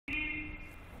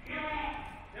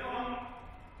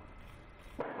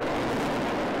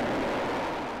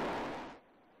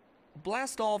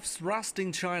Blast off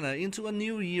thrusting China into a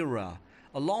new era.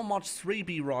 A Long March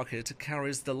 3B rocket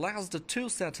carries the last two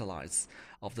satellites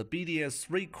of the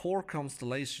BDS-3 core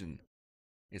constellation.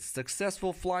 Its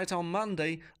successful flight on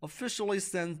Monday officially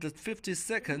sends the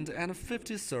 52nd and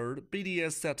 53rd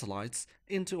BDS satellites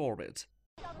into orbit.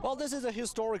 Well, this is a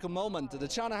historical moment.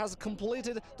 China has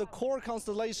completed the core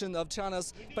constellation of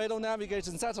China's BeiDou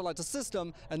Navigation Satellite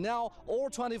System, and now all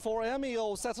 24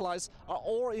 MEO satellites are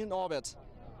all in orbit.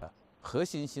 核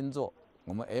心星座，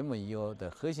我们 MEO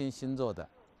的核心星座的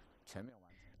全面完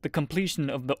成。 The completion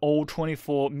of the all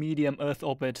 24 medium Earth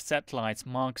orbit satellites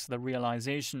marks the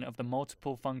realization of the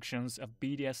multiple functions of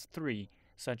BDS-3,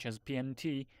 such as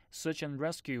PNT, search and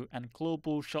rescue, and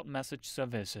global short message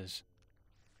services.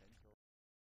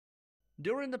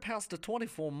 During the past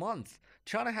 24 months,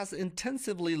 China has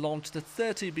intensively launched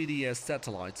 30 BDS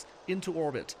satellites into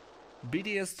orbit.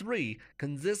 BDS-3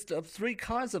 consists of three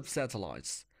kinds of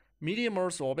satellites: medium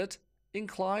Earth orbit,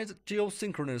 inclined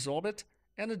geosynchronous orbit,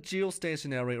 and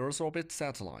geostationary Earth orbit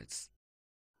satellites.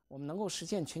 With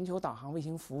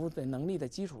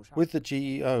the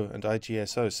GEO and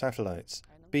IGSO satellites,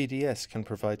 BDS can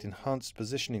provide enhanced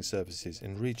positioning services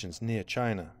in regions near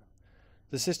China.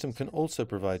 The system can also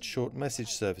provide short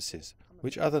message services,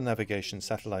 which other navigation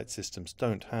satellite systems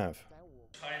don't have.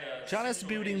 China is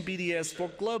building BDS for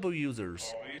global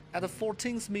users. At the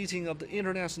 14th meeting of the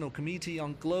International Committee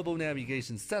on Global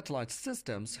Navigation Satellite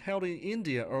Systems held in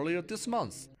India earlier this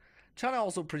month, China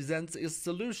also presents its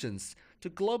solutions to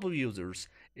global users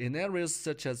in areas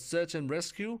such as search and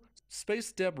rescue,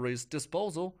 space debris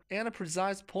disposal, and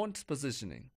precise point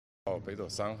positioning.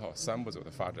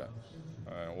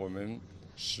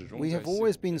 We have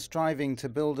always been striving to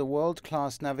build a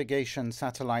world-class navigation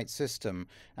satellite system,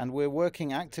 and we're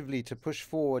working actively to push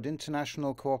forward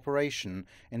international cooperation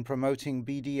in promoting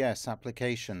BDS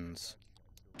applications.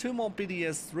 Two more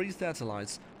BDS-3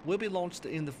 satellites will be launched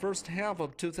in the first half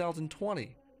of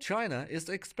 2020. China is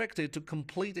expected to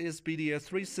complete its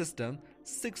BDS-3 system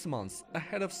 6 months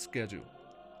ahead of schedule.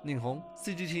 Ning Hong,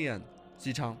 CGTN,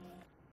 Xichang.